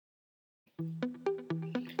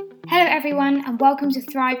Hello everyone and welcome to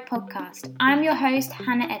Thrive Podcast. I'm your host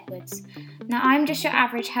Hannah Edwards. Now I'm just your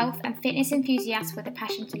average health and fitness enthusiast with a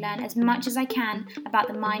passion to learn as much as I can about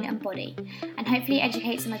the mind and body and hopefully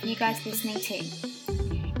educate some of you guys listening too.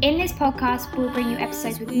 In this podcast we'll bring you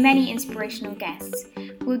episodes with many inspirational guests.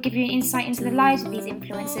 We'll give you an insight into the lives of these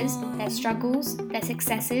influencers, their struggles, their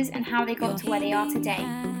successes and how they got to where they are today.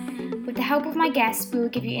 With the help of my guests, we will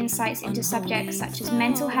give you insights into subjects such as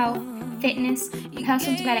mental health, fitness,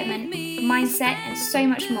 personal development, mindset, and so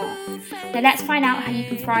much more. Now let's find out how you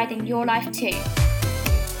can thrive in your life too.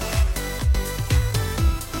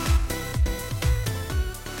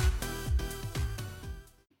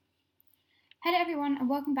 Hello everyone and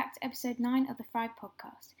welcome back to episode 9 of the Thrive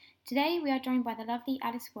Podcast. Today we are joined by the lovely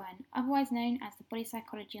Alice Wearn, otherwise known as the Body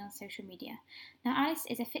Psychology on social media. Now Alice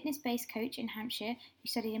is a fitness-based coach in Hampshire who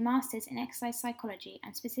studied a Masters in Exercise Psychology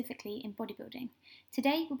and specifically in bodybuilding.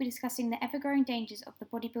 Today we'll be discussing the ever-growing dangers of the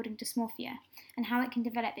bodybuilding dysmorphia and how it can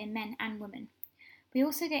develop in men and women. We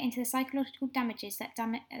also get into the psychological damages that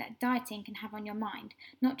dieting can have on your mind,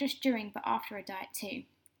 not just during but after a diet too.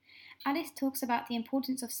 Alice talks about the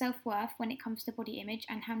importance of self-worth when it comes to body image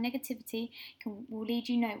and how negativity will lead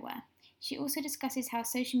you nowhere. She also discusses how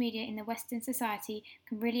social media in the Western society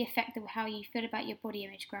can really affect how you feel about your body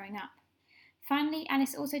image growing up. Finally,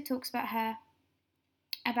 Alice also talks about how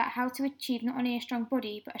to achieve not only a strong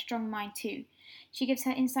body but a strong mind too. She gives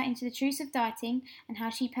her insight into the truths of dieting and how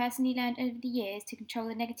she personally learned over the years to control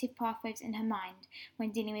the negative pathways in her mind when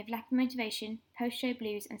dealing with lack of motivation, post-show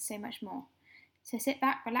blues and so much more. So sit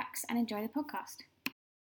back, relax, and enjoy the podcast.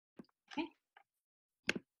 Okay.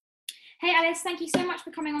 Hey Alice, thank you so much for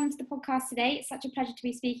coming on to the podcast today. It's such a pleasure to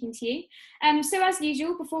be speaking to you. So as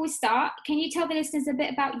usual, before we start, can you tell the listeners a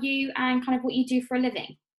bit about you and kind of what you do for a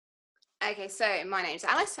living? Okay, so my name's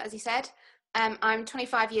Alice, as you said. I'm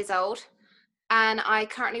 25 years old and I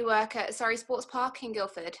currently work at Surrey Sports Park in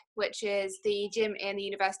Guildford, which is the gym in the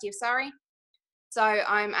University of Surrey. So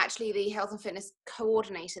I'm actually the health and fitness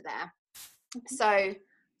coordinator there. Okay. So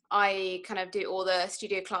I kind of do all the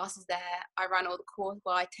studio classes there. I run all the courses.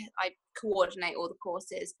 Well, I coordinate all the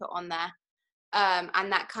courses put on there.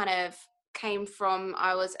 And that kind of came from,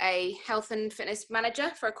 I was a health and fitness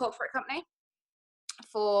manager for a corporate company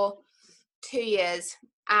for 2 years.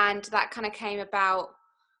 And that kind of came about,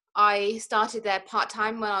 I started there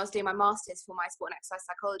part-time when I was doing my master's for my sport and exercise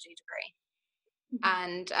psychology degree.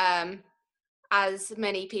 Mm-hmm. And as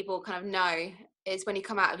many people kind of know, is when you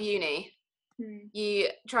come out of uni, you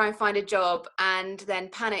try and find a job and then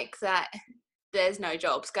panic that there's no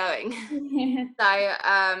jobs going. So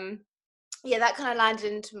that kind of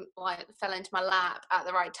fell into my lap at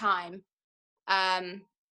the right time.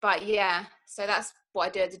 But yeah, so that's what I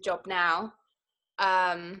do as a job now.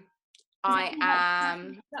 Is that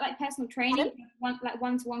like personal training, like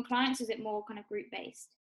one-to-one clients? Or is it more kind of group based?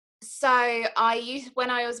 So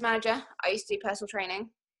when I was manager, I used to do personal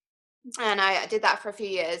training, and I did that for a few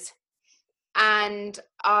years. And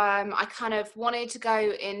I kind of wanted to go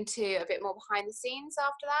into a bit more behind the scenes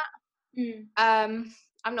after that.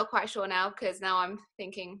 I'm not quite sure now because now I'm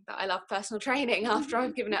thinking that I love personal training after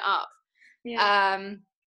I've given it up. Yeah.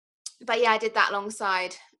 But yeah, I did that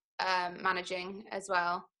alongside managing as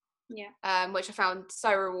well. Yeah. Which I found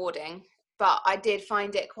so rewarding. But I did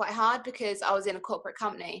find it quite hard because I was in a corporate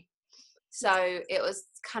company. So it was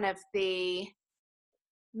kind of the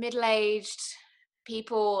middle-aged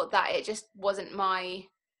people that it just wasn't my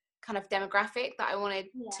kind of demographic that I wanted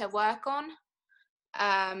to work on.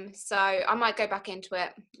 So I might go back into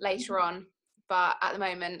it later on, but at the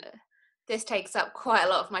moment this takes up quite a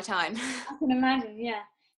lot of my time. I can imagine, yeah.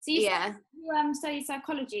 So you studied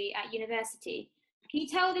psychology at university. Can you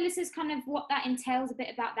tell the listeners kind of what that entails, a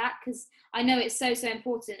bit about that? Because I know it's so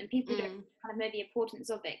important and people don't kind of know the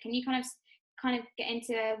importance of it. Can you kind of get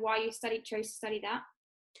into why you chose to study that?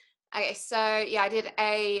 Okay, so yeah, I did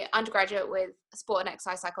a undergraduate with sport and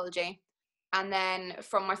exercise psychology, and then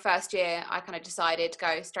from my first year, I kind of decided to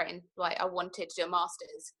go straight in. Like I wanted to do a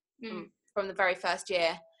master's from the very first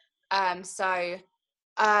year.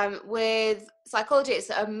 With psychology, it's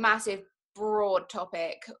a massive, broad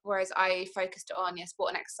topic, whereas I focused on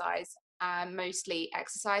sport and exercise, mostly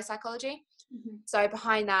exercise psychology. So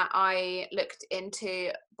behind that, I looked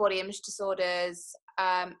into body image disorders,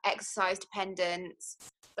 exercise dependence.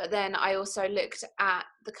 But then I also looked at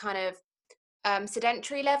the kind of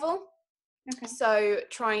sedentary level. Okay. So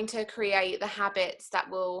trying to create the habits that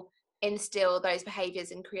will instill those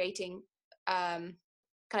behaviors and creating kind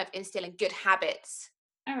of instilling good habits.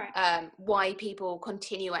 All right. Why people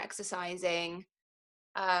continue exercising,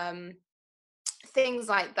 things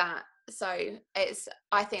like that. So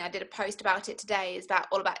I think I did a post about it today, is about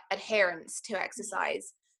all about adherence to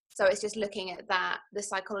exercise. So it's just looking at that, the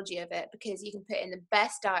psychology of it, because you can put in the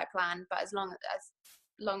best diet plan, but as long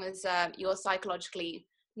as you're psychologically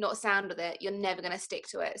not sound with it, you're never going to stick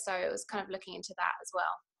to it. So it was kind of looking into that as well.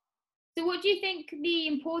 So what do you think the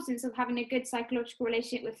importance of having a good psychological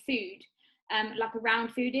relationship with food, like around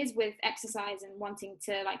food, is with exercise and wanting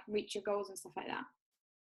to like reach your goals and stuff like that?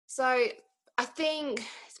 So I think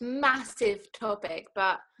it's a massive topic,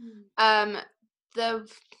 but the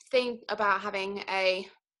thing about having a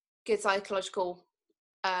good psychological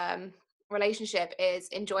relationship is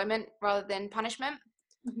enjoyment rather than punishment.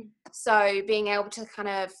 Mm-hmm. So being able to kind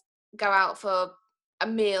of go out for a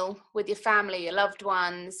meal with your family, your loved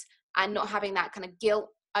ones, and not having that kind of guilt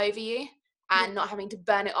over you, and not having to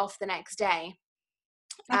burn it off the next day.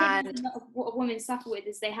 I think that's a lot of what women suffer with,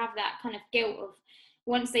 is they have that kind of guilt of,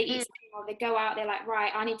 once they eat something or they go out, they're like,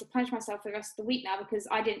 right, I need to punish myself for the rest of the week now because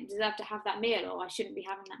I didn't deserve to have that meal, or I shouldn't be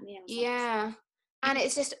having that meal. Yeah. And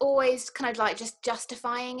it's just always kind of like just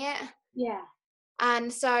justifying it. Yeah.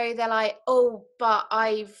 And so they're like, oh, but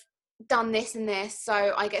I've done this and this,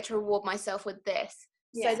 so I get to reward myself with this.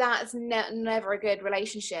 Yeah. So that's never a good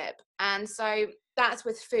relationship. And so that's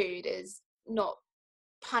with food, is not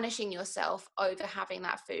punishing yourself over having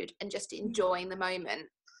that food and just enjoying the moment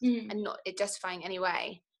and not it justifying any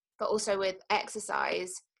way. But also with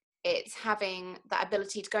exercise, it's having that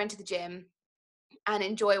ability to go into the gym and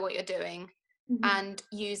enjoy what you're doing and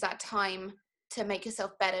use that time to make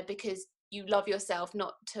yourself better because you love yourself,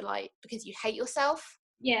 not to like because you hate yourself.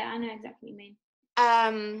 Yeah, I know exactly what you mean.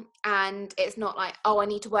 And it's not like, oh, I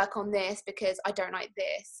need to work on this because I don't like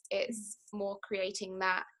this. It's more creating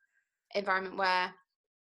that environment where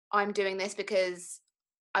I'm doing this because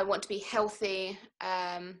I want to be healthy,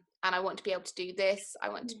 and I want to be able to do this. I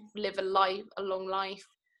want to live a long life.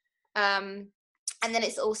 And then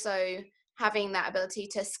it's also having that ability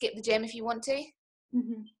to skip the gym if you want to.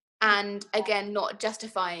 And again, not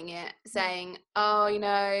justifying it, saying, oh,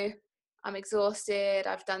 I'm exhausted,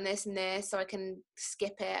 I've done this and this, so I can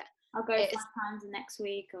skip it. I'll go 5 times the next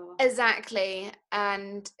week. Or exactly.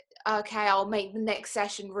 And okay, I'll make the next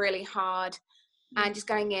session really hard. And just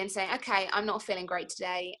going in saying, okay, I'm not feeling great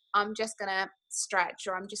today, I'm just gonna stretch,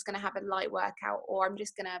 or I'm just gonna have a light workout, or I'm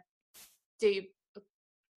just gonna do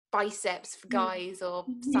biceps for guys or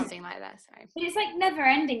something like that. So but it's like never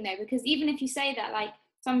ending though, because even if you say that, like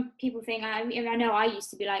some people think, I know I used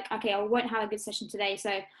to be like, okay, I won't have a good session today,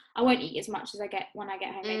 so I won't eat as much as I get when I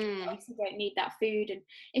get home. I obviously don't need that food, and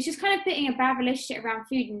it's just kind of putting a bad relationship around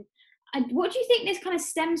food. And what do you think this kind of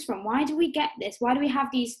stems from? Why do we get this? Why do we have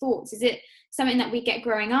these thoughts? Is it something that we get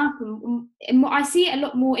growing up? And I see it a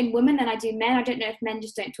lot more in women than I do men. I don't know if men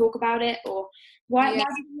just don't talk about it, or what do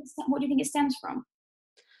you think it stems from?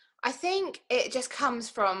 I think it just comes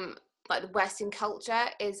from like the Western culture,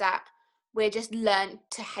 is that we're just learned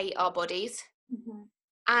to hate our bodies.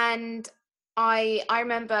 And I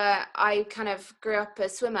remember I kind of grew up a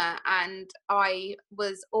swimmer, and I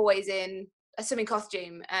was always in a swimming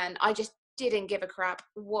costume, and I just didn't give a crap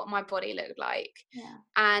what my body looked like.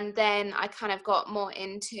 And then I kind of got more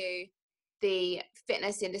into the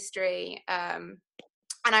fitness industry, and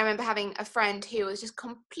I remember having a friend who was just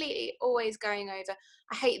completely always going over,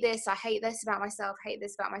 I hate this about myself, hate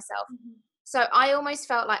this about myself. So I almost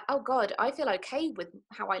felt like, oh God, I feel okay with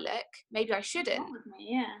how I look. Maybe I shouldn't.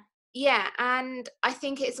 Yeah, and I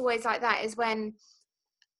think it's always like that, is when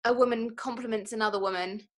a woman compliments another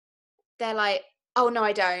woman, they're like, oh no,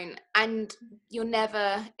 I don't. And you're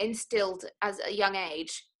never instilled as a young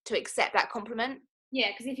age to accept that compliment. Yeah,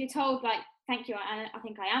 because if you're told like, thank you, I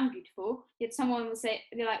think I am beautiful, yet someone will say,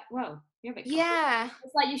 they're like, well, you're a bit comfortable. Yeah.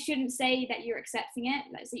 It's like you shouldn't say that you're accepting it,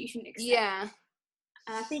 like, so you shouldn't accept it.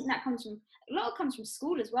 And I think that comes from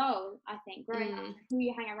school as well. I think growing up, who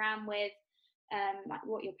you hang around with, like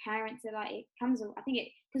what your parents are like. It comes, I think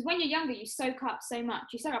because when you're younger, you soak up so much.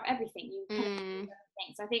 You soak up everything. You kind of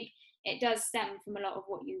everything. So I think it does stem from a lot of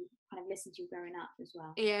what you kind of listen to growing up as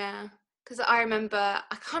well. Yeah, because I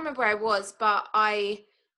can't remember where I was, but I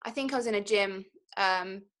think I was in a gym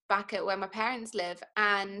back at where my parents live,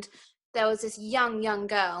 and there was this young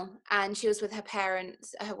girl, and she was with her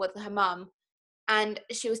parents, with her mum. And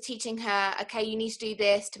she was teaching her, okay, you need to do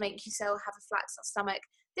this to make yourself have a flat stomach.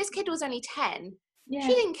 This kid was only 10. Yeah.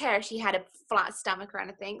 She didn't care if she had a flat stomach or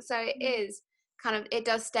anything. So it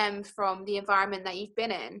does stem from the environment that you've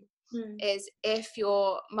been in. Is if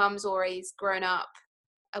your mum's always grown up,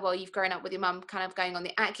 you've grown up with your mum kind of going on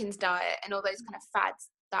the Atkins diet and all those kind of fads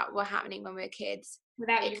that were happening when we were kids.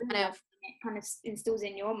 Without you realizing, it kind of instills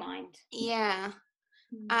in your mind. Yeah.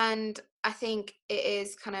 And I think it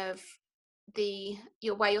is kind of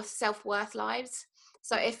where your self-worth lies.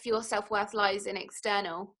 So if your self-worth lies in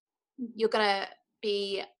external, you're gonna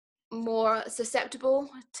be more susceptible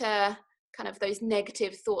to kind of those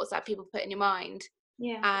negative thoughts that people put in your mind.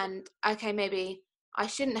 Yeah. And okay, maybe I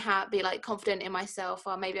shouldn't be like confident in myself,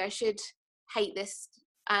 or maybe I should hate this.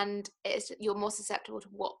 And you're more susceptible to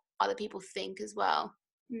what other people think as well.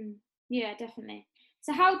 Yeah, definitely.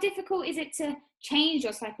 So how difficult is it to change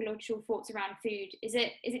your psychological thoughts around food? Is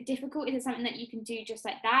it difficult? Is it something that you can do just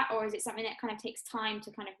like that, or is it something that kind of takes time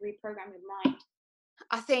to kind of reprogram your mind?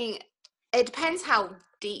 I think it depends how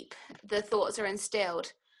deep the thoughts are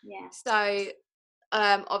instilled. Yeah. So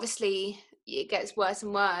obviously it gets worse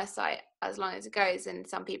and worse, like as long as it goes, and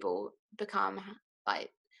some people become like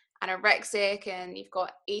anorexic, and you've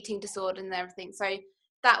got eating disorder and everything. So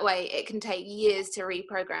that way it can take years to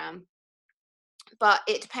reprogram. But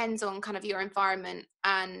it depends on kind of your environment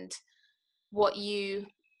and what you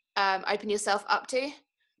open yourself up to.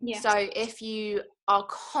 Yeah. So if you are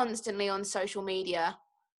constantly on social media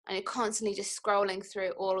and you're constantly just scrolling through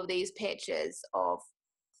all of these pictures of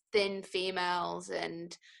thin females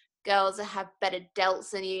and girls that have better delts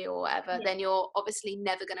than you or whatever, then you're obviously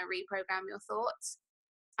never going to reprogram your thoughts.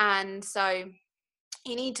 And so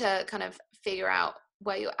you need to kind of figure out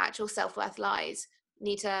where your actual self-worth lies. You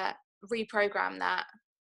need to reprogram that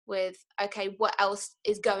with, okay, what else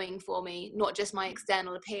is going for me, not just my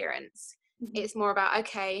external appearance. It's more about,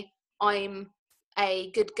 okay, I'm a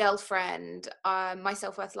good girlfriend, my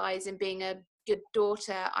self-worth lies in being a good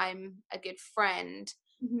daughter, I'm a good friend,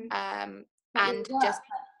 and just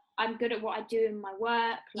I'm good at what I do in my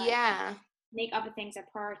work. Yeah, Make other things a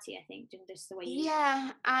priority. I think just the way you.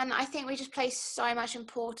 yeah. And I think we just place so much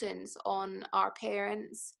importance on our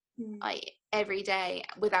appearance like every day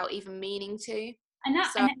without even meaning to. And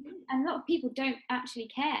So and a lot of people don't actually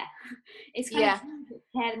care. It's kind of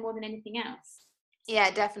care more than anything else.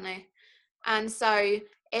 Yeah, definitely. And so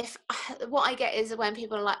if what I get is when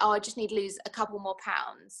people are like, oh, I just need to lose a couple more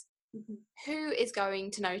pounds, who is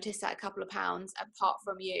going to notice that a couple of pounds apart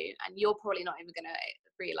from you? And you're probably not even going to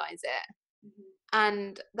realize it.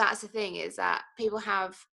 And that's the thing, is that people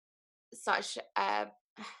have such a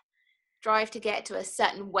drive to get to a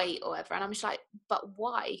certain weight or whatever, and I'm just like, but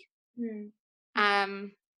why?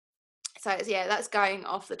 So yeah, that's going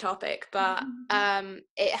off the topic, but I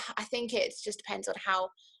think it just depends on how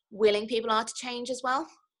willing people are to change as well.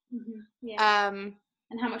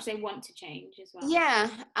 And how much they want to change as well. Yeah,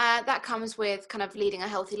 that comes with kind of leading a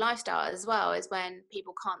healthy lifestyle as well, is when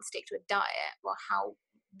people can't stick to a diet. Well, how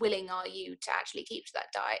willing are you to actually keep to that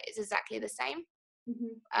diet? It's exactly the same.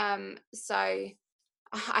 So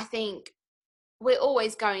I think we're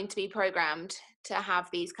always going to be programmed to have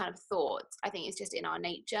these kind of thoughts. I think it's just in our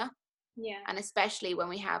nature. Yeah. And especially when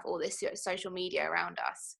we have all this social media around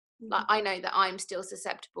us. Like, I know that I'm still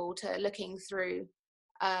susceptible to looking through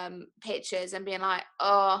pictures and being like,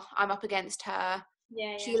 oh, I'm up against her.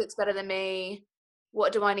 She looks better than me.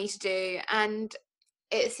 What do I need to do? And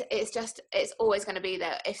it's always going to be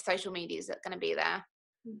there if social media is going to be there.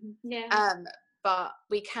 But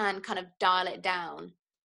we can kind of dial it down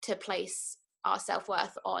to place our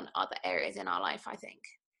self-worth on other areas in our life, I think.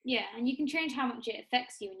 Yeah, and you can change how much it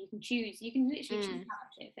affects you, and you can literally choose how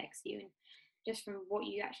much it affects you, and just from what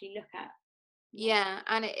you actually look at. Yeah,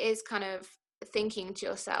 and it is kind of thinking to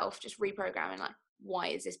yourself, just reprogramming, like, why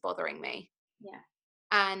is this bothering me? Yeah.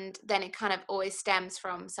 And then it kind of always stems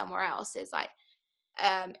from somewhere else. It's like,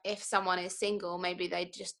 if someone is single, maybe they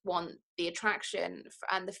just want the attraction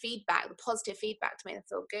and the feedback, the positive feedback to make them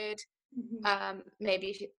feel good. Maybe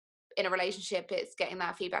if you're in a relationship, it's getting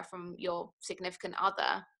that feedback from your significant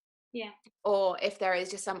other. Yeah. Or if there is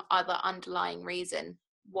just some other underlying reason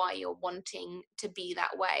why you're wanting to be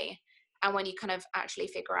that way. And when you kind of actually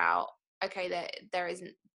figure out, okay, that there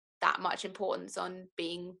isn't that much importance on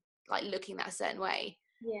being like looking that certain way,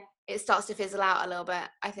 it starts to fizzle out a little bit,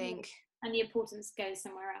 I think. And the importance goes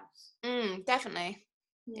somewhere else. Definitely.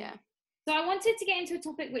 Yeah. So I wanted to get into a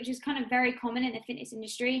topic which is kind of very common in the fitness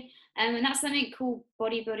industry, and that's something called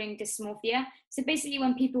bodybuilding dysmorphia. So basically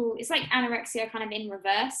when people, it's like anorexia kind of in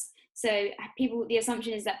reverse. So people, the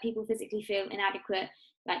assumption is that people physically feel inadequate,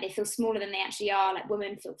 like they feel smaller than they actually are, like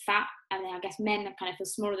women feel fat, and then I guess men kind of feel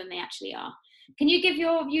smaller than they actually are. Can you give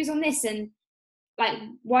your views on this, and like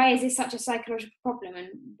why is this such a psychological problem, and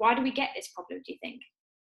why do we get this problem, do you think?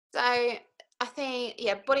 So I think,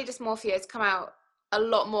 body dysmorphia has come out a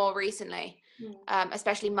lot more recently,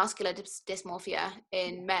 especially muscular dysmorphia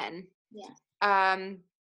in men. And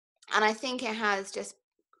I think it has just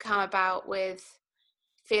come about with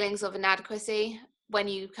feelings of inadequacy. When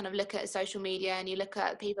you kind of look at social media and you look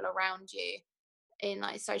at people around you, in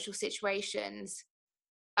like social situations.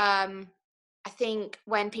 I think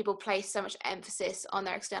when people place so much emphasis on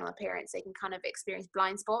their external appearance, they can kind of experience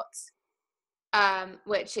blind spots,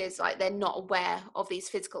 which is like they're not aware of these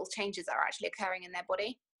physical changes that are actually occurring in their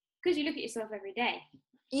body. Because you look at yourself every day.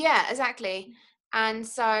 Yeah, exactly. And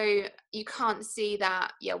so you can't see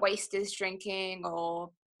that your waist is shrinking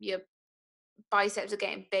or your biceps are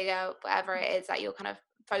getting bigger, whatever it is that you're kind of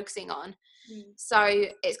focusing on. So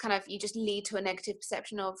it's kind of, you just lead to a negative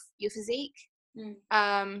perception of your physique.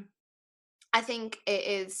 I think it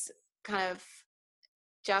is kind of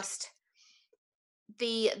just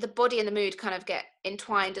the body and the mood kind of get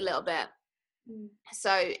entwined a little bit.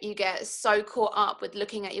 So you get so caught up with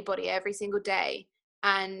looking at your body every single day,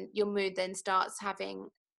 and your mood then starts having,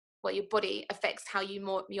 well, your body affects how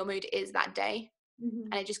your mood is that day,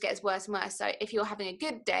 and it just gets worse and worse. So if you're having a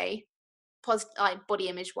good day, like body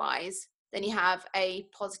image wise, then you have a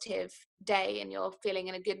positive day and you're feeling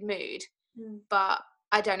in a good mood. But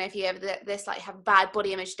I don't know if you ever this like have a bad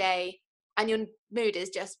body image day and your mood is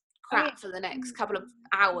just crap for the next couple of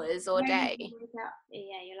hours or day.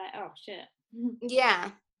 Yeah, you're like, oh shit.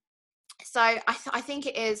 Yeah. So I think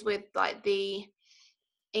it is with like the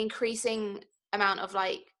increasing amount of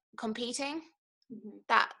like competing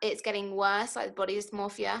that it's getting worse, like body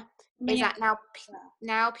dysmorphia. Is that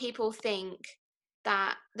now people think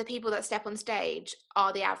that the people that step on stage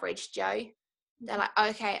are the average Joe. They're like,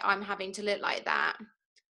 okay, I'm having to look like that.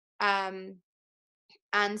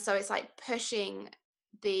 And so it's like pushing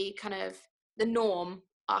the kind of the norm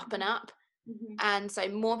up and up. And so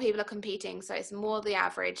more people are competing, so it's more the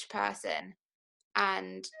average person.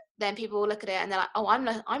 And then people will look at it and they're like, oh, I'm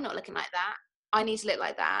not looking like that, I need to look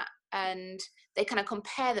like that. And they kind of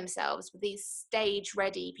compare themselves with these stage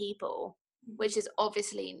ready people, which is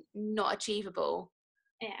obviously not achievable.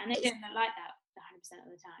 Yeah, and they don't look like that 100%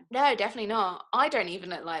 of the time. No, definitely not. I don't even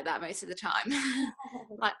look like that most of the time.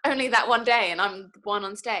 Like only that one day, and I'm the one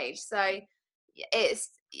on stage. So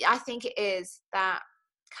I think it is that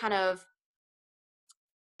kind of,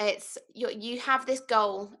 it's you have this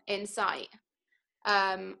goal in sight,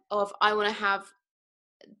 of I want to have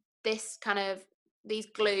this kind of, these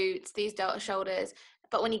glutes, these shoulders,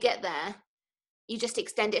 but when you get there, you just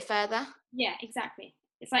extend it further. Yeah, exactly.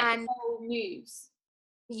 It's like the goal moves.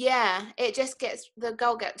 Yeah, it just the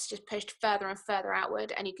goal gets just pushed further and further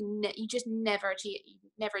outward, and you just never achieve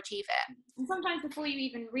it. And sometimes before you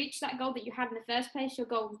even reach that goal that you had in the first place, your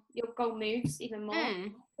goal moves even more.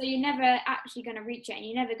 So you're never actually going to reach it, and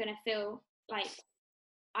you're never going to feel like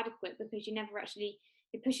adequate, because you're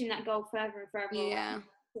pushing that goal further and further away.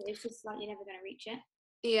 So it's just like you're never going to reach it.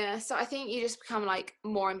 Yeah, so I think you just become like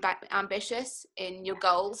more ambitious in your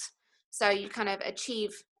goals. So you kind of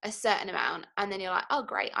achieve a certain amount, and then you're like, oh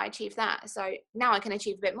great, I achieved that, so now I can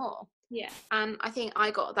achieve a bit more. Yeah. And I think I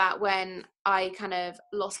got that when I kind of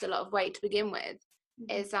lost a lot of weight to begin with.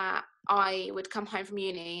 Is that I would come home from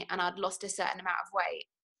uni and I'd lost a certain amount of weight,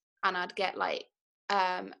 and I'd get like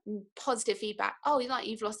positive feedback. Oh,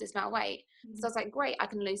 you've lost this amount of weight. So I was like, great, I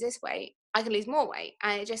can lose this weight, I can lose more weight.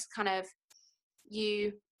 And it just kind of,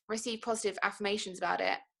 you receive positive affirmations about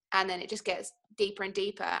it, and then it just gets deeper and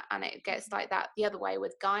deeper, and it gets like that the other way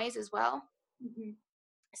with guys as well.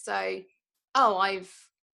 So, oh, I've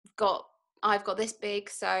got this big,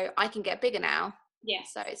 so I can get bigger now. Yeah.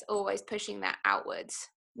 So it's always pushing that outwards.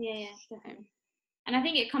 Yeah, definitely. And I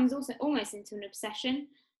think it comes also almost into an obsession.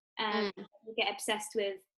 You get obsessed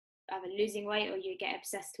with either losing weight, or you get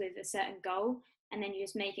obsessed with a certain goal, and then you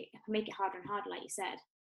just make it harder and harder, like you said.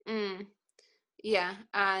 Yeah,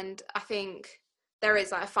 and I think there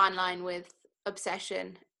is like a fine line with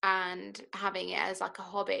obsession and having it as like a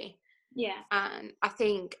hobby. Yeah. And I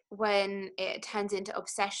think when it turns into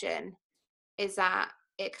obsession, is that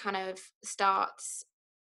it kind of starts,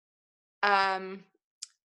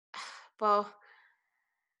 well,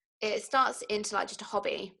 it starts into like just a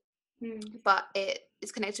hobby, but it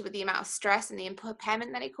is connected with the amount of stress and the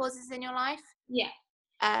impairment that it causes in your life. Yeah.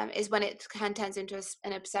 Is when it kind of turns into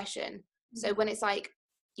an obsession. So when it's like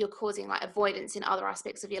you're causing like avoidance in other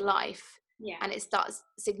aspects of your life, and it starts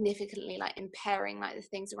significantly like impairing like the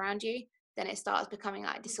things around you, then it starts becoming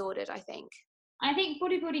like disordered, I think. I think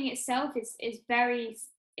bodybuilding itself is very,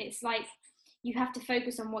 it's like you have to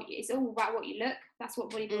focus on it's all about what you look. That's what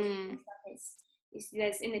bodybuilding is.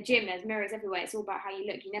 There's in the gym, there's mirrors everywhere. It's all about how you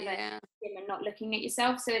look. You never gym and not looking at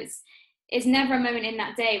yourself. So it's never a moment in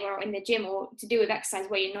that day where in the gym or to do with exercise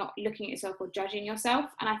where you're not looking at yourself or judging yourself.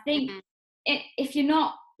 And I think if you're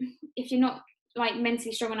not like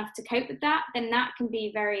mentally strong enough to cope with that, then that can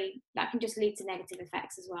just lead to negative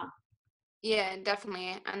effects as well. Yeah,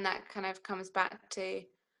 definitely. And that kind of comes back to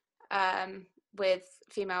with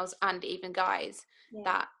females and even guys,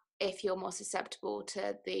 that if you're more susceptible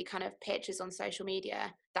to the kind of pictures on social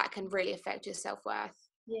media, that can really affect your self-worth.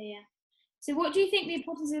 So what do you think the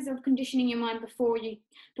importance is of conditioning your mind before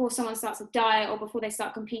someone starts a diet or before they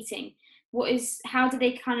start competing? How do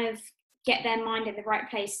they kind of get their mind in the right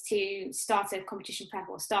place to start a competition prep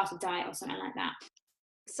or start a diet or something like that?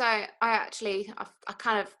 So I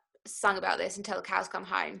kind of sung about this until the cows come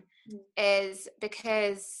home, is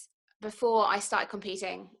because before I started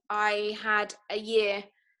competing, I had a year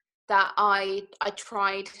that I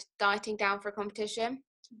tried dieting down for a competition.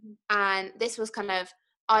 And this was kind of,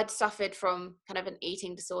 I'd suffered from kind of an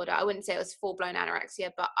eating disorder. I wouldn't say it was full-blown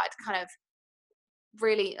anorexia, but I'd kind of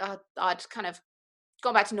really, I'd kind of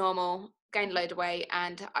gone back to normal, gained a load of weight,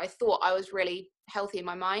 and I thought I was really healthy in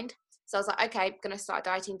my mind. So I was like, okay, I'm going to start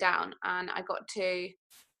dieting down. And I got to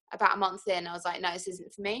about a month in, I was like, no, this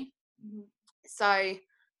isn't for me. So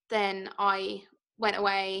then I went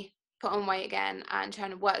away, put on weight again, and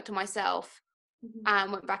kind of worked on myself,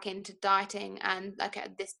 and went back into dieting. And like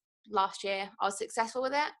this last year, I was successful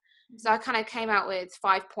with it. So I kind of came out with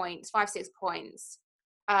 5 points, 6 points,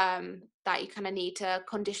 that you kind of need to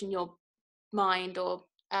condition your mind or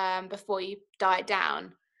before you diet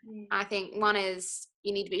down. I think one is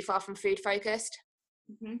you need to be far from food focused.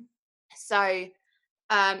 So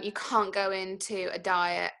you can't go into a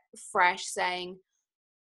diet fresh saying,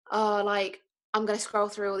 oh, like, I'm going to scroll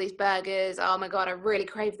through all these burgers. Oh my God, I really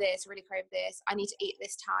crave this, I need to eat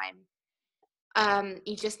this time.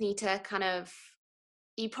 You just need to kind of,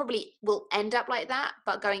 you probably will end up like that,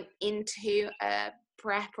 but going into a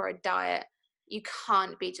prep or a diet, you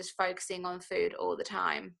can't be just focusing on food all the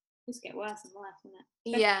time. Just get worse and worse, doesn't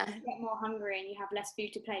it? Yeah. You get more hungry and you have less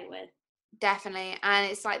food to play with. Definitely. And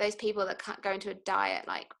it's like those people that can't go into a diet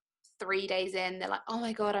like 3 days in, they're like, oh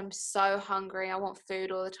my God, I'm so hungry, I want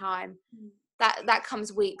food all the time. That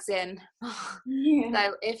comes weeks in.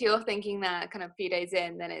 So if you're thinking that kind of few days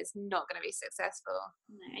in, then it's not going to be successful.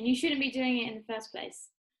 No, and you shouldn't be doing it in the first place.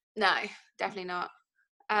 No, definitely not.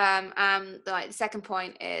 Like the second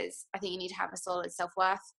point is, I think you need to have a solid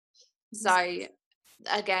self-worth. So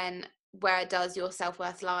again, where does your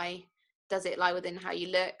self-worth lie? Does it lie within how you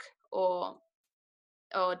look, or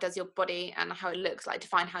does your body and how it looks like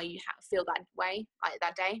define how you feel that way, like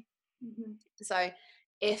that day? So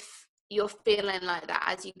if you're feeling like that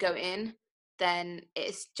as you go in, then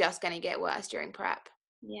it's just going to get worse during prep.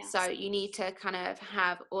 So you need to kind of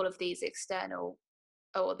have all of these external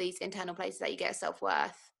or these internal places that you get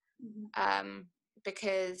self-worth,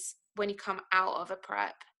 because when you come out of a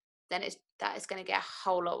prep, then that is going to get a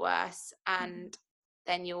whole lot worse, and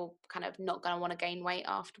then you're kind of not going to want to gain weight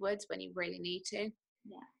afterwards when you really need to.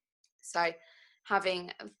 So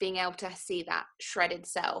being able to see that shredded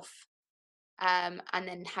self, and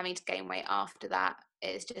then having to gain weight after that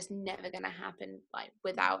is just never going to happen, like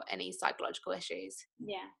without any psychological issues.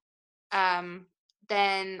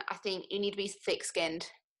 Then I think you need to be thick-skinned,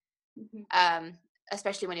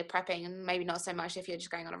 especially when you're prepping, and maybe not so much if you're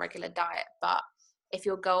just going on a regular diet. But if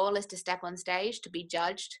your goal is to step on stage to be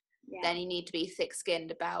judged, then you need to be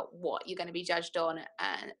thick-skinned about what you're going to be judged on,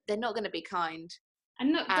 and they're not going to be kind.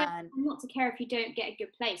 And not to care if you don't get a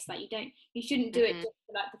good place. Like you shouldn't do it just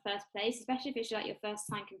for like the first place, especially if it's like your first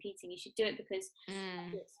time competing. You should do it because of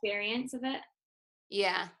the experience of it.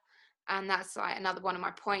 Yeah, and that's like another one of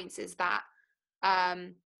my points is that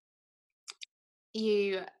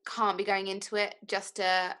you can't be going into it just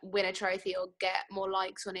to win a trophy or get more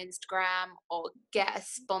likes on Instagram or get a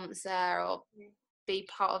sponsor or be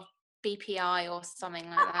part of BPI or something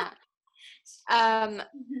like that.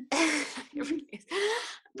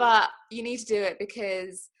 But you need to do it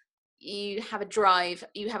because you have a drive,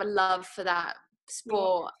 you have a love for that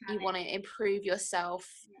sport, you want to improve yourself,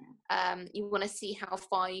 you want to see how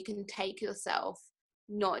far you can take yourself,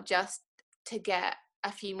 not just to get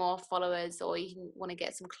a few more followers, or you want to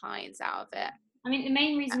get some clients out of it. I mean, the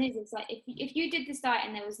main reason is it's like if you did this diet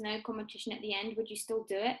and there was no competition at the end, would you still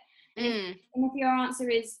do it? And if your answer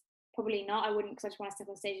is probably not, I wouldn't, because I just want to step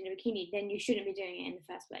on stage in a bikini, then you shouldn't be doing it in the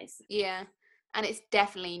first place. Yeah, and it's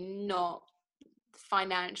definitely not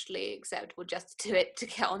financially acceptable just to do it to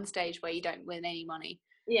get on stage where you don't win any money.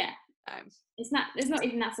 There's not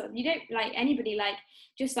even that sort of, you don't, like, anybody, like,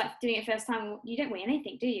 just like doing it first time, you don't win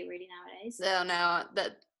anything, do you, really, nowadays? No,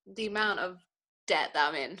 the amount of debt that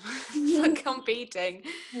I'm in for competing.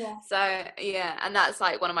 So and that's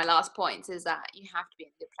like one of my last points, is that you have to be in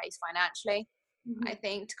a good place financially, I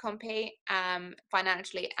think, to compete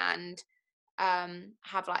financially, and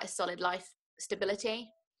have like a solid life stability.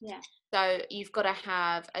 So you've got to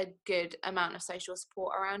have a good amount of social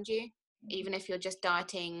support around you. even if you're just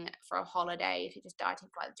dieting for a holiday, if you're just dieting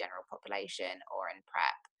for like the general population or in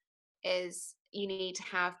prep, is you need to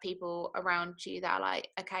have people around you that are like,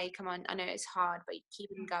 okay, come on, I know it's hard, but you keep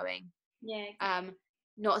them going. Yeah. Exactly.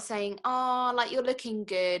 Not saying, oh, like you're looking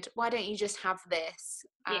good, why don't you just have this,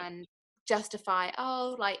 Yeah. and justify,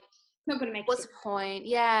 oh, like Not gonna make what's it. the point?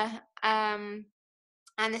 Yeah. And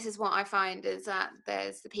this is what I find, is that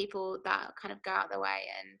there's the people that kind of go out their way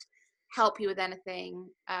and help you with anything,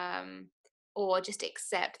 or just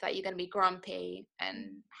accept that you're going to be grumpy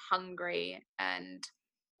and hungry and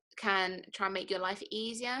can try and make your life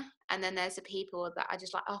easier. And then there's the people that are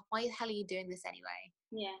just like, oh, why the hell are you doing this anyway?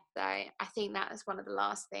 Yeah. So I think that is one of the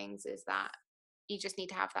last things, is that you just need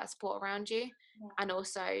to have that support around you, and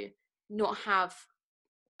also not have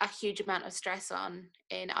a huge amount of stress on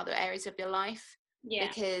in other areas of your life,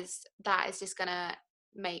 because that is just gonna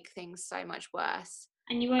make things so much worse.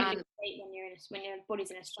 And you won't lose weight when your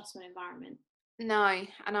body's in a stressful environment. No,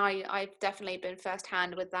 and I've definitely been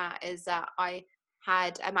firsthand with that, is that I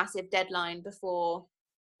had a massive deadline before,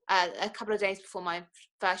 a couple of days before my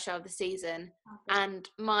first show of the season, and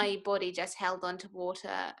my body just held on to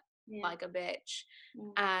water like a bitch.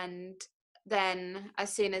 And then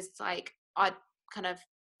as soon as like I kind of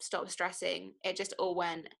stopped stressing, it just all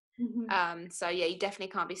went. So yeah, you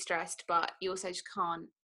definitely can't be stressed, but you also just can't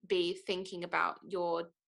be thinking about your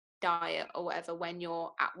diet or whatever when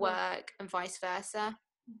you're at work, and vice versa.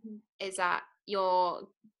 Is that your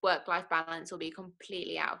work-life balance will be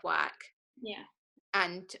completely out of whack,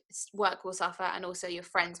 and work will suffer, and also your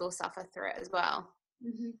friends will suffer through it as well.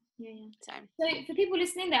 So for people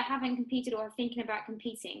listening that haven't competed or are thinking about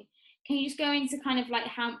competing, can you just go into kind of like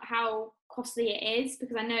how costly it is?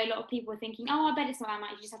 Because I know a lot of people are thinking, oh, I bet it's not that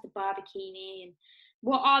much, you just have to buy a bikini. And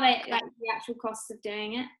what are they, like, the actual costs of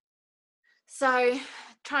doing it? So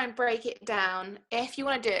try and break it down. If you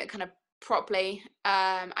want to do it kind of properly,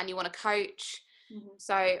 and you want to coach,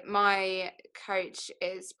 so my coach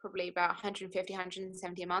is probably about 150,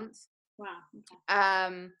 170 a month. Wow.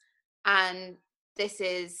 Okay. And this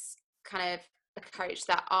is kind of a coach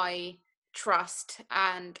that I trust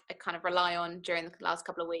and I kind of rely on during the last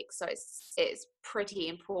couple of weeks. So it's pretty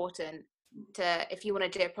important to, if you want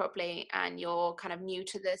to do it properly and you're kind of new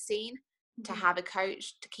to the scene, to have a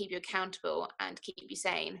coach to keep you accountable and keep you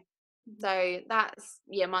sane. So that's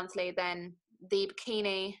monthly. Then the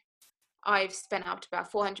bikini, I've spent up to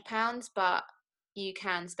about £400, but you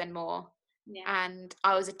can spend more. And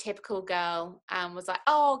I was a typical girl and was like,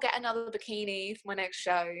 oh, I'll get another bikini for my next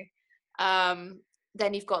show.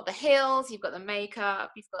 Then you've got the heels, you've got the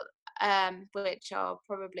makeup, you've got which are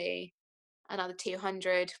probably another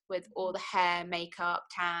 200 with all the hair, makeup,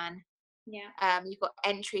 tan. You've got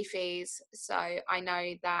entry fees. So I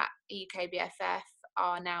know that UKBFF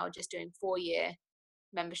are now just doing 4-year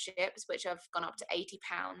memberships, which have gone up to £80.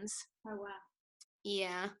 Oh wow.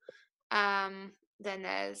 Yeah. Then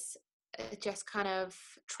there's just kind of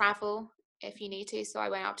travel if you need to. So I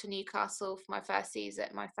went out to Newcastle for my first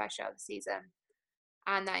show of the season,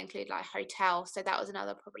 and that included like hotel. So that was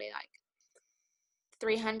another probably like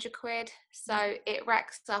 300 quid. So it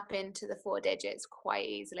racks up into the 4 digits quite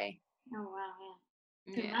easily. Oh wow,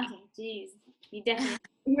 yeah. Imagine, jeez, you definitely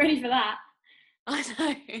ready for that. I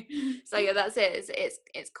know. So yeah, that's it.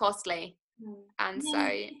 It's costly, and so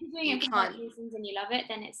if you're doing it for the right reasons and you love it,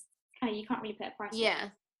 then it's kind of, you can't really put a price on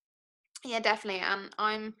it. Yeah, definitely. And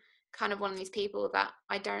I'm kind of one of these people that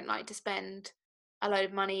I don't like to spend a load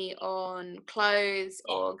of money on clothes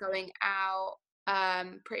or going out.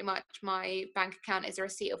 Pretty much my bank account is a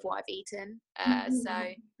receipt of what I've eaten. So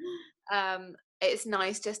it's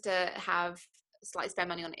nice just to have slightly spend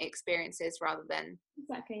money on experiences rather than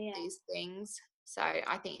these things. So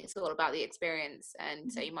I think it's all about the experience,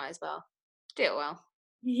 and so you might as well do it well.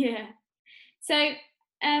 Yeah. So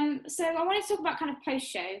I wanted to talk about kind of post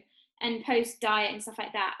show and post diet and stuff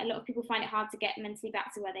like that. A lot of people find it hard to get mentally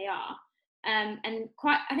back to where they are. And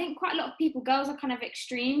I think quite a lot of people, girls are kind of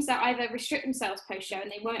extremes, that either restrict themselves post show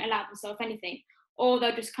and they won't allow themselves anything, or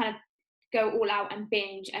they'll just kind of go all out and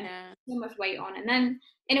binge and so much weight on. And then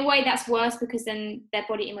in a way that's worse, because then their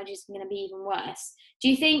body image is going to be even worse. Do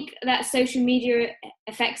you think that social media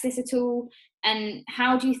affects this at all? And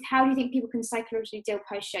how do you think people can psychologically deal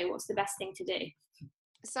post show? What's the best thing to do?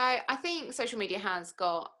 So I think social media has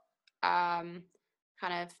got kind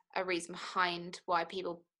of a reason behind why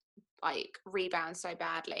people like rebound so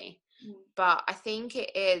badly. But I think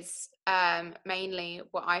it is mainly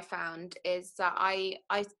what I found is that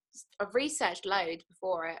I've researched loads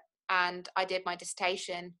before it, and I did my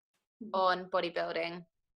dissertation on bodybuilding.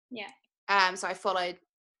 So I followed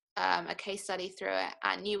a case study through it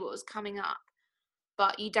and knew what was coming up.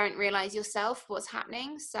 but you don't realize yourself what's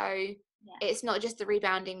happening. So it's not just the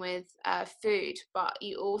rebounding with food, but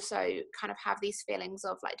you also kind of have these feelings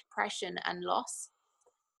of like depression and loss.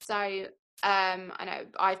 So I know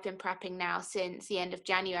I've been prepping now since the end of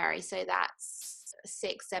January, so that's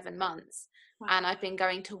 6-7 months. Wow. And I've been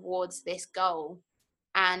going towards this goal,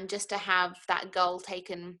 and just to have that goal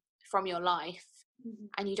taken from your life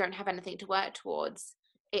and you don't have anything to work towards,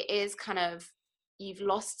 it is kind of, you've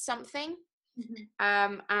lost something.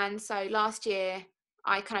 And so last year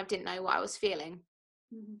I kind of didn't know what I was feeling.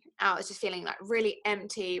 I was just feeling like really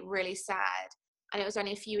empty, really sad. And it was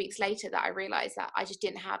only a few weeks later that I realized that I just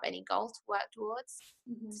didn't have any goal to work towards.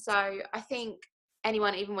 So I think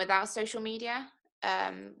anyone, even without social media,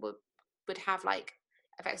 would have like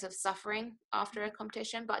effects of suffering after a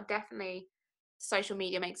competition, but definitely social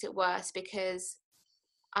media makes it worse, because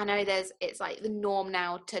I know it's like the norm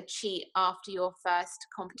now to cheat after your first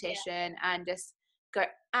competition and just go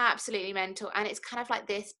absolutely mental. And it's kind of like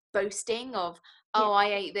this boasting of, oh, I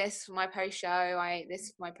ate this for my post show, I ate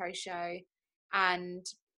this for my post show. And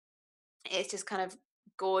it's just kind of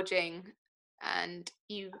gorging, and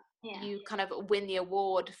you kind of win the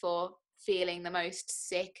award for feeling the most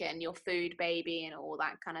sick and your food baby and all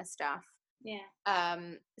that kind of stuff.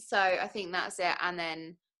 So I think that's it. And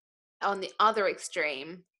then on the other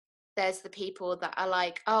extreme, there's the people that are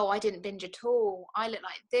like, oh, I didn't binge at all, I look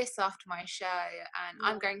like this after my show, and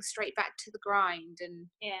I'm going straight back to the grind, and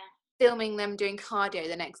filming them doing cardio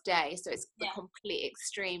the next day. So it's the complete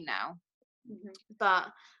extreme now. But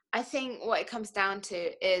I think what it comes down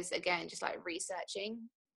to is, again, just like researching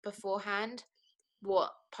beforehand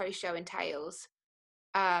what post show entails.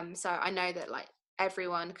 So I know that like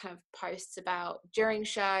everyone kind of posts about during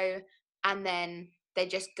show, and then they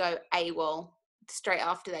just go AWOL straight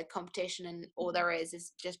after their competition, and all there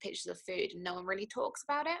is just pictures of food, and no one really talks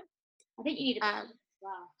about it. I think you need a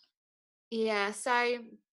wow. Yeah, so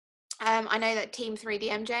I know that Team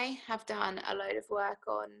 3DMJ have done a load of work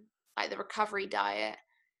on like the recovery diet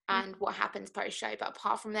and what happens post show, but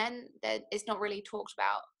apart from then, it's not really talked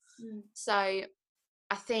about. So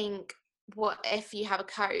I think, what if you have a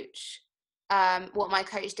coach? What my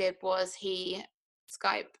coach did was he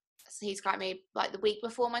Skyped me like the week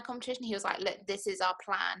before my competition. He was like, look, this is our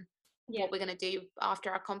plan, what we're going to do after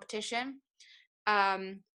our competition.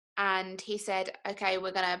 And he said, okay,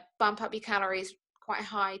 we're going to bump up your calories quite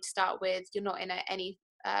high to start with. You're not in any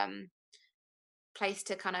place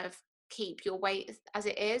to kind of keep your weight as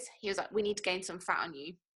it is. He was like, we need to gain some fat on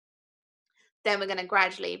you. Then we're going to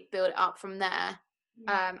gradually build it up from there.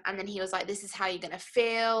 And then he was like, this is how you're going to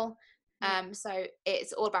feel. So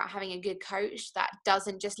it's all about having a good coach that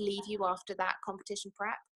doesn't just leave you after that competition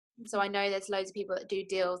prep. So I know there's loads of people that do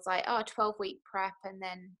deals like, 12-week prep, and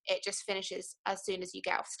then it just finishes as soon as you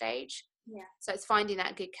get off stage. So it's finding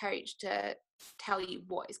that good coach to tell you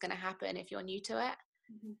what is going to happen if you're new to it.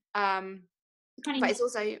 But it's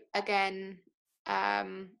also, again,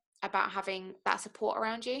 about having that support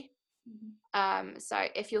around you. So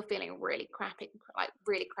if you're feeling really crappy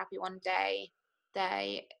one day,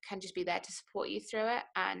 they can just be there to support you through it,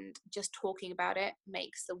 and just talking about it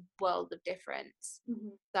makes the world of difference.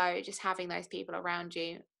 So just having those people around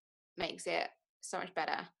you makes it so much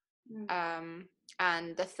better.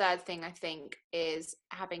 And the third thing, I think, is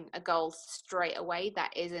having a goal straight away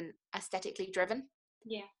that isn't aesthetically driven.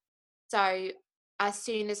 So as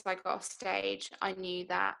soon as I got off stage, I knew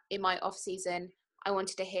that in my off season I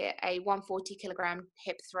wanted to hit a 140 kilogram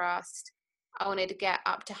hip thrust. I wanted to get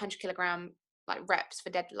up to 100 kilogram like reps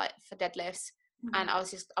for deadlifts. And I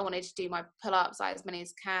wanted to do my pull-ups like as many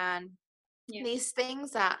as can. These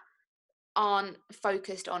things that aren't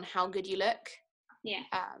focused on how good you look.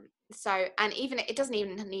 So, and even it doesn't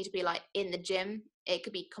even need to be like in the gym. It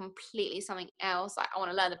could be completely something else. Like I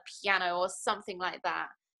want to learn the piano or something like that.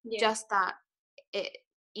 Just that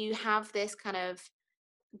you have this kind of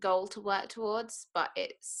goal to work towards, but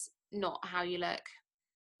it's not how you look.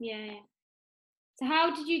 So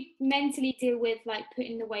how did you mentally deal with like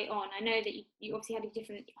putting the weight on? I know that you obviously had a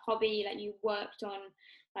different hobby, like you worked on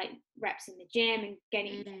like reps in the gym and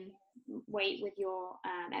getting weight with your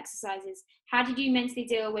exercises. How did you mentally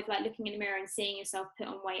deal with like looking in the mirror and seeing yourself put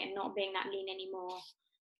on weight and not being that lean anymore?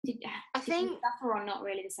 Did you suffer or not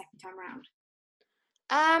really the second time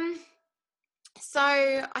round? So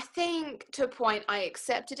I think to a point I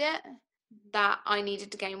accepted it, that I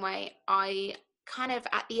needed to gain weight. I kind of,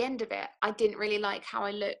 at the end of it, I didn't really like how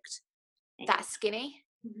I looked that skinny.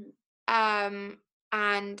 And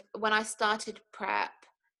when I started prep,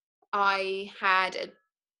 I had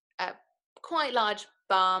a quite large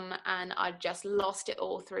bum, and I just lost it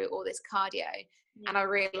all through all this cardio. And I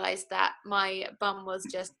realized that my bum was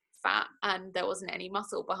just fat and there wasn't any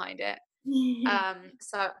muscle behind it.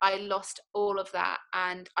 So I lost all of that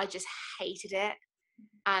and I just hated it.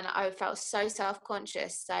 And I felt so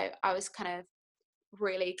self-conscious. So I was kind of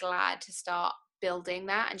really glad to start building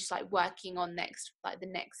that and just like working on the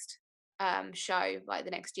next show, like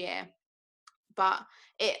the next year. But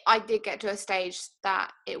I did get to a stage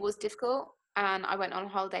that it was difficult, and I went on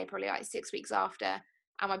holiday probably like 6 weeks after,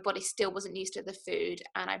 and my body still wasn't used to the food,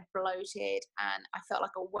 and I bloated and I felt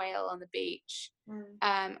like a whale on the beach.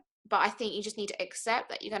 But I think you just need to accept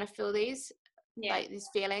that you're going to feel these like these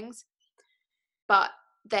feelings, but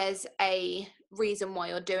there's a reason why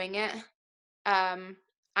you're doing it. And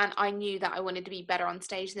I knew that I wanted to be better on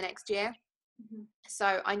stage the next year.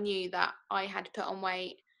 So I knew that I had to put on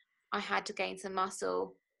weight, I had to gain some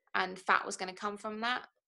muscle, and fat was going to come from that.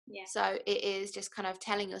 So it is just kind of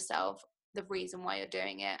telling yourself the reason why you're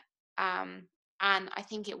doing it. And I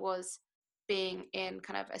think it was being in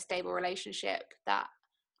kind of a stable relationship that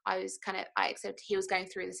I accepted he was going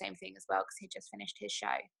through the same thing as well, because he just finished his show.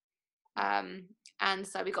 And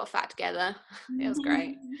so we got fat together. It was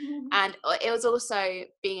great. And it was also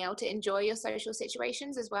being able to enjoy your social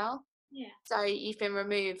situations as well. So you've been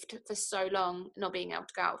removed for so long, not being able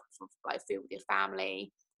to go out for like food with your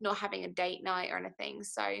family, not having a date night or anything.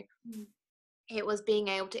 So it was being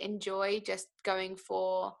able to enjoy just going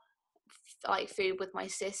for like food with my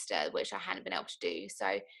sister, which I hadn't been able to do.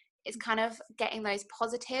 So it's kind of getting those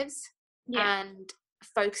positives and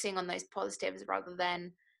focusing on those positives rather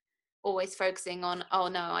than always focusing on, oh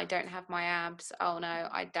no, I don't have my abs, oh no,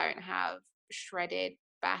 I don't have shredded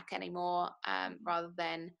back anymore, rather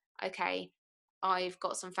than, okay, I've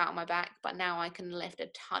got some fat on my back, but now I can lift a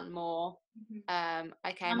ton more.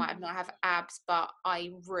 Okay, I might not have abs, but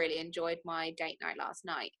I really enjoyed my date night last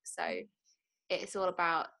night. So it's all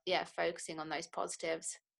about focusing on those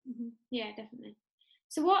positives. Yeah, definitely.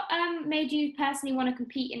 So what made you personally want to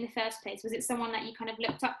compete in the first place? Was it someone that you kind of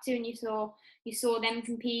looked up to and you saw them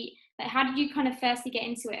compete? Like, how did you kind of firstly get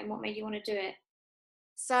into it, and what made you want to do it?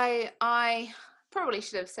 So I probably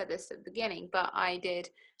should have said this at the beginning, but I did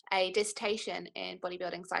a dissertation in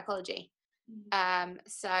bodybuilding psychology.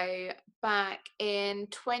 So back in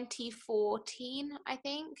 2014, I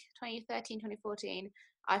think 2013, 2014,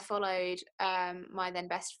 I followed my then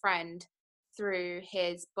best friend through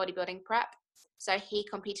his bodybuilding prep. So he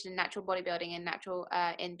competed in natural bodybuilding and natural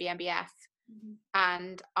in BMBF,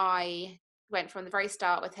 and I went from the very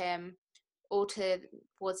start with him all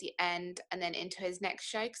towards the end, and then into his next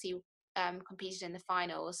show because he competed in the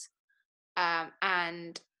finals.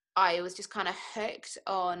 And I was just kind of hooked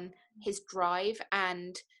on his drive,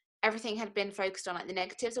 and everything had been focused on like the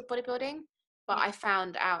negatives of bodybuilding, but I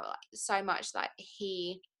found out so much that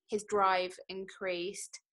his drive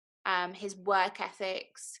increased, his work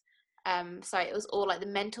ethics. So it was all like the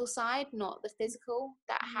mental side, not the physical,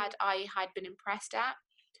 that I had been impressed at.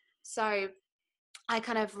 So I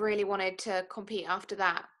kind of really wanted to compete after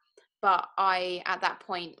that, but I at that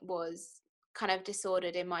point was kind of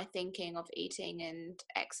disordered in my thinking of eating and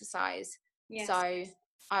exercise. So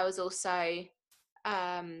I was also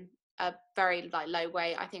a very like low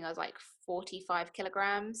weight. I think I was like 45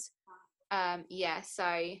 kilograms. So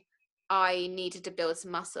I needed to build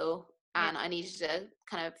some muscle, and I needed to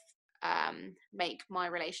kind of make my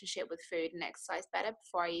relationship with food and exercise better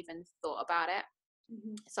before I even thought about it.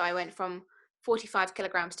 So I went from 45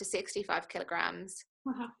 kilograms to 65 kilograms.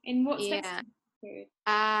 In what space period?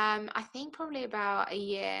 I think probably about a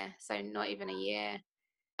year, so not even a year.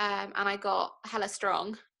 And I got hella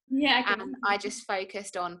strong. And I just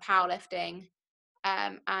focused on powerlifting,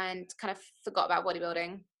 and kind of forgot about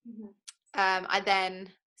bodybuilding. I then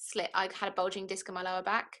I had a bulging disc in my lower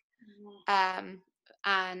back.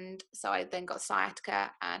 And so I then got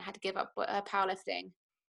sciatica and had to give up powerlifting.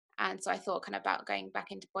 And so I thought kind of about going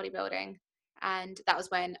back into bodybuilding. And that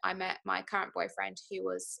was when I met my current boyfriend, who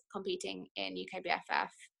was competing in UKBFF.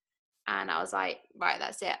 And I was like, right,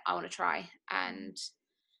 that's it. I want to try. And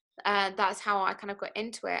that's how I kind of got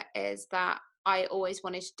into it, is that I always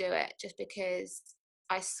wanted to do it just because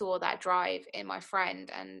I saw that drive in my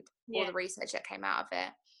friend and all the research that came out of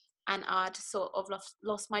it. And I'd sort of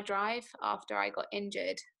lost my drive after I got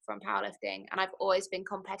injured from powerlifting. And I've always been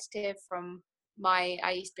competitive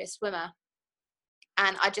I used to be a swimmer,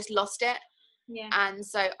 and I just lost it. And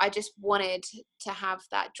so I just wanted to have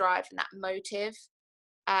that drive and that motive,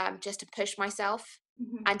 just to push myself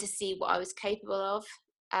and to see what I was capable of,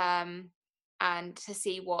 and to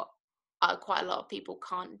see what quite a lot of people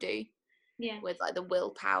can't do with like the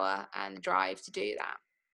willpower and drive to do that.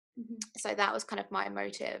 So that was kind of my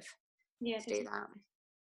motive to do that.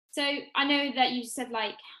 So I know that you said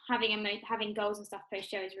like having goals and stuff post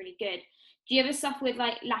show is really good. Do you ever suffer with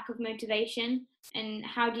like lack of motivation, and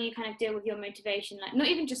how do you kind of deal with your motivation? Like not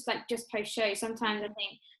even just post show. Sometimes I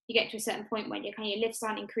think you get to a certain point where your lifts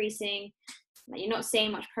aren't increasing, like you're not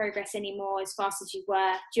seeing much progress anymore as fast as you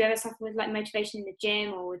were. Do you ever suffer with like motivation in the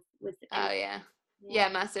gym or with Oh yeah,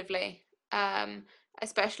 massively.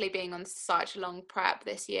 Especially being on such a long prep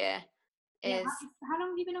this year is. How long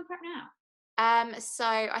have you been on prep now? So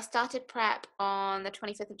I started prep on the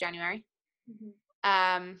 25th of January.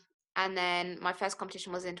 And then my first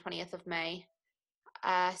competition was in 20th of May.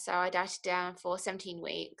 So I dieted down for 17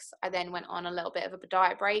 weeks. I then went on a little bit of a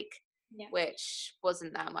diet break, which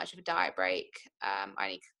wasn't that much of a diet break. I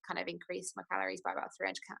only kind of increased my calories by about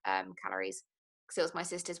 300 calories because it was my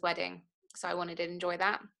sister's wedding. So I wanted to enjoy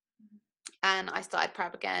that. And I started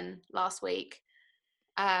prep again last week.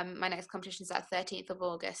 My next competition is at 13th of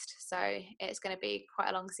August. So it's going to be quite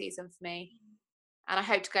a long season for me. And I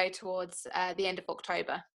hope to go towards the end of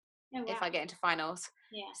October if I get into finals.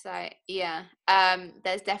 So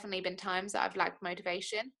there's definitely been times that I've lacked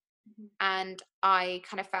motivation. And I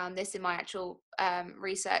kind of found this in my actual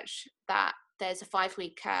research that there's a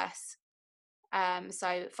 5-week curse.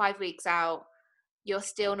 So 5 weeks out, you're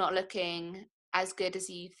still not looking as good as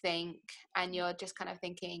you think, and you're just kind of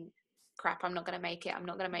thinking, crap, I'm not going to make it. I'm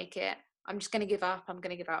just going to give up.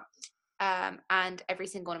 And every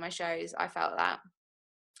single one of my shows, I felt that.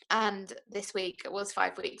 And this week it was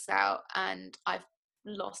 5 weeks out, and I've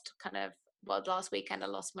lost last weekend I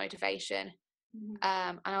lost motivation.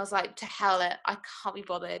 And I was like, to hell it, I can't be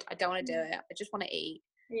bothered. I don't want to do it. I just want to eat.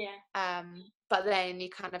 But then you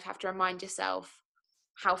kind of have to remind yourself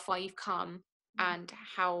how far you've come and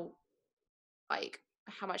how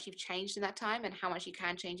much you've changed in that time and how much you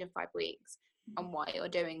can change in 5 weeks and why you're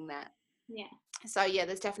doing that. So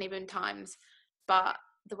there's definitely been times, but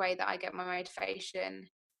the way that I get my motivation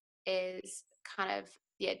is kind of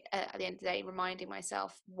at the end of the day reminding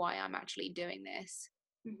myself why I'm actually doing this.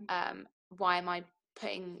 Why am I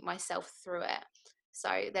putting myself through it?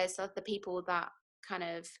 So there's the people that kind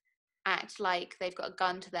of act like they've got a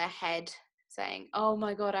gun to their head saying, oh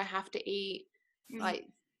my god, I have to eat like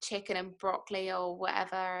chicken and broccoli or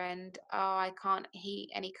whatever, and I can't eat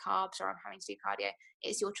any carbs, or I'm having to do cardio.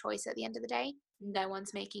 It's your choice at the end of the day. No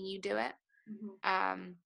one's making you do it.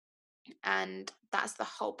 And that's the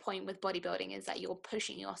whole point with bodybuilding, is that you're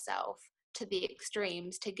pushing yourself to the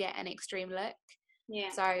extremes to get an extreme look.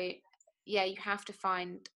 So you have to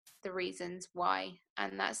find the reasons why,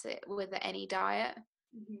 and that's it with any diet.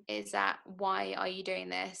 Is that why are you doing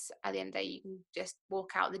this? At the end of the day, you can just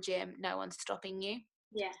walk out the gym, no one's stopping you,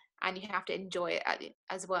 and you have to enjoy it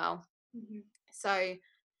as well. So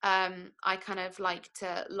I kind of like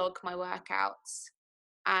to log my workouts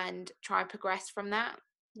and try and progress from that.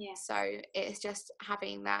 So it's just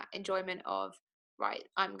having that enjoyment of, right,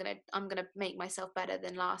 I'm gonna make myself better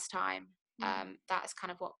than last time. That's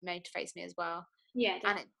kind of what motivates me as well.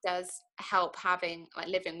 And it does help having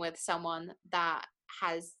living with someone that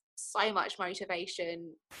has so much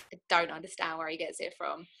motivation. I don't understand where he gets it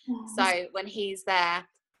from. So when he's there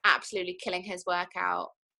absolutely killing his workout,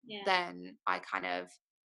 then I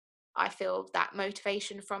feel that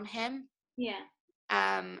motivation from him.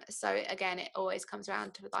 So again, it always comes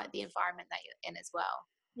around to the environment that you're in as well.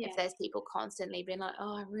 If there's people constantly being like,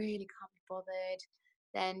 oh, I really can't be bothered,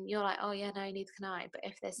 then you're like, oh yeah, no, neither can I. But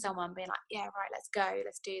if there's someone being like, yeah, right, let's go,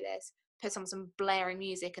 let's do this, put some blaring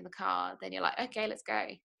music in the car, then you're like, okay, let's go.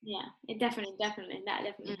 It definitely.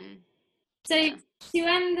 So to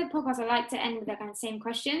end the podcast, I like to end with that kind of same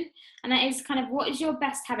question, and that is kind of, what is your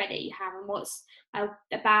best habit that you have, and what's a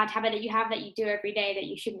bad habit that you have that you do every day that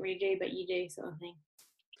you shouldn't really do but you do, sort of thing?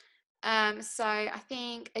 So I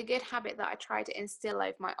think a good habit that I tried to instill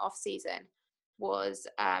over my off season was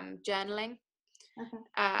journaling.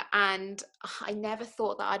 And I never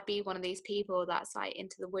thought that I'd be one of these people that's like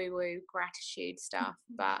into the woo gratitude stuff,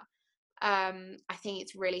 but I think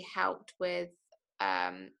it's really helped with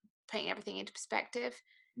putting everything into perspective.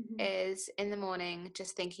 Is in the morning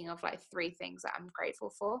just thinking of 3 things that I'm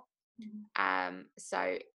grateful for.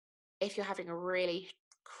 So if you're having a really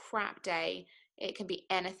crap day, it can be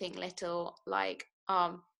anything little, like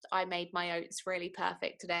I made my oats really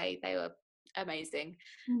perfect today, they were amazing.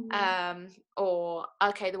 Or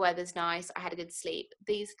okay, the weather's nice, I had a good sleep.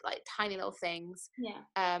 These tiny little things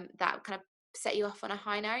that kind of set you off on a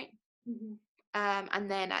high note. And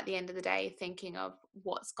then at the end of the day, thinking of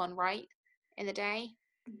what's gone right in the day,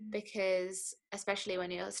 because especially when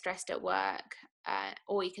you're stressed at work,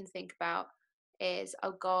 all you can think about is,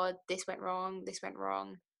 oh god, this went wrong,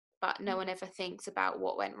 but no one ever thinks about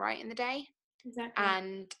what went right in the day. Exactly.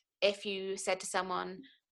 And if you said to someone,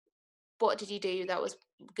 what did you do that was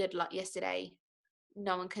good luck yesterday?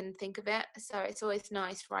 No one can think of it. So it's always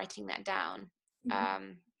nice writing that down.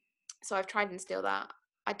 So I've tried to instill that.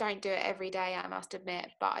 I don't do it every day, I must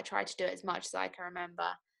admit, but I try to do it as much as I can remember.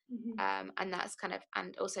 And that's kind of,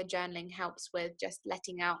 and also journaling helps with just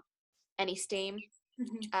letting out any steam.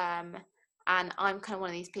 And I'm kind of one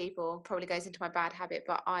of these people, probably goes into my bad habit,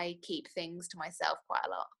 but I keep things to myself quite a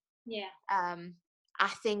lot. I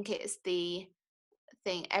think it's the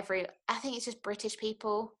thing I think it's just British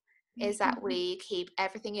people, is that we keep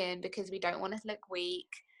everything in because we don't want to look weak.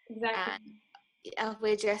 Exactly. And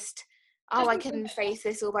we're just I can face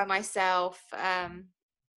this all by myself.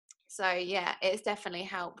 So yeah, it's definitely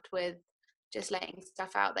helped with just letting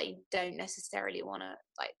stuff out that you don't necessarily want to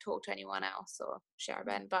like talk to anyone else or share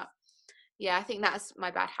event. But yeah, I think that's my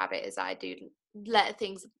bad habit, is I do let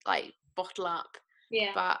things like bottle up.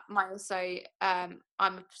 But I'm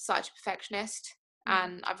such a perfectionist,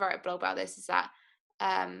 and I've wrote a blog about this, is that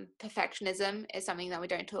perfectionism is something that we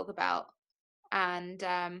don't talk about. And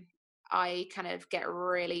I kind of get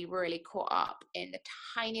really, really caught up in the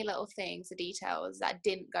tiny little things, the details that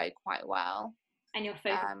didn't go quite well. And your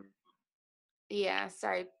focus.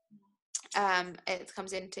 So it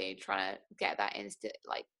comes into trying to get that instant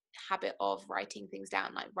like habit of writing things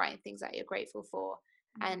down, like writing things that you're grateful for,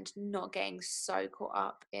 and not getting so caught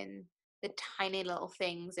up in the tiny little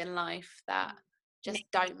things in life that just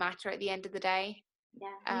don't matter at the end of the day.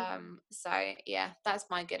 So yeah, that's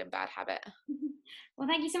my good and bad habit. Well,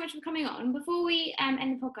 thank you so much for coming on. Before we end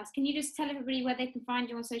the podcast, can you just tell everybody where they can find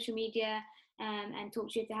you on social media and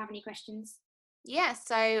talk to you if they have any questions? Yeah,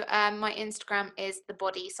 so my Instagram is The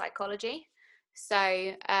Body Psychology. So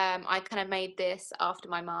I kind of made this after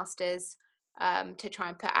my master's to try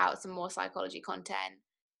and put out some more psychology content.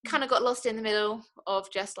 Kind of got lost in the middle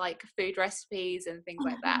of just like food recipes and things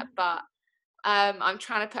like that. But I'm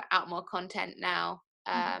trying to put out more content now.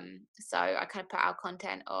 So I kind of put out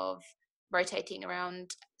content of rotating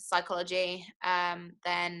around psychology,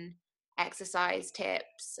 then exercise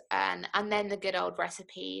tips, and then the good old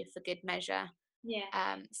recipe for good measure.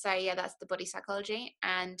 So yeah, that's The Body Psychology.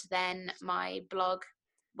 And then my blog,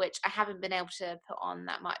 which I haven't been able to put on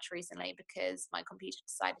that much recently because my computer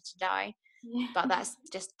decided to die, but that's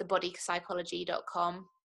just thebodypsychology.com.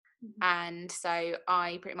 And so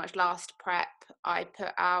I pretty much last prep, I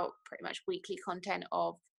put out pretty much weekly content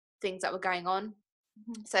of things that were going on.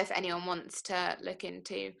 So if anyone wants to look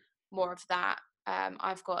into more of that,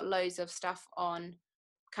 I've got loads of stuff on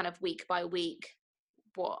kind of week by week,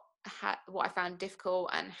 what I found difficult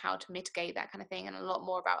and how to mitigate that kind of thing, and a lot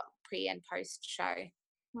more about pre and post show.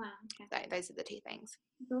 Wow. Okay. So those are the two things.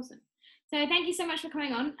 That's awesome. So thank you so much for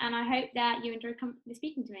coming on, and I hope that you enjoyed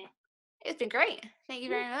speaking to me. It's been great. Thank you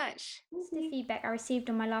very much. This is the feedback I received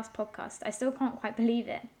on my last podcast. I still can't quite believe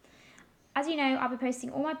it. As you know, I'll be posting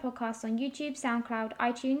all my podcasts on YouTube, SoundCloud,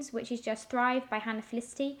 iTunes, which is just Thrive by Hannah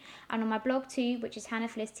Felicity, and on my blog too, which is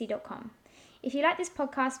hannahfelicity.com. If you like this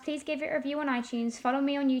podcast, please give it a review on iTunes, follow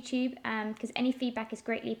me on YouTube, because any feedback is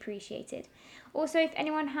greatly appreciated. Also, if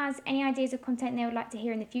anyone has any ideas of content they would like to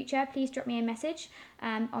hear in the future, please drop me a message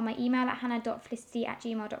on my email at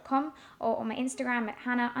hannah.felicity@gmail.com or on my Instagram at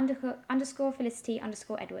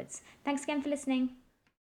hannah_felicity_edwards. Thanks again for listening.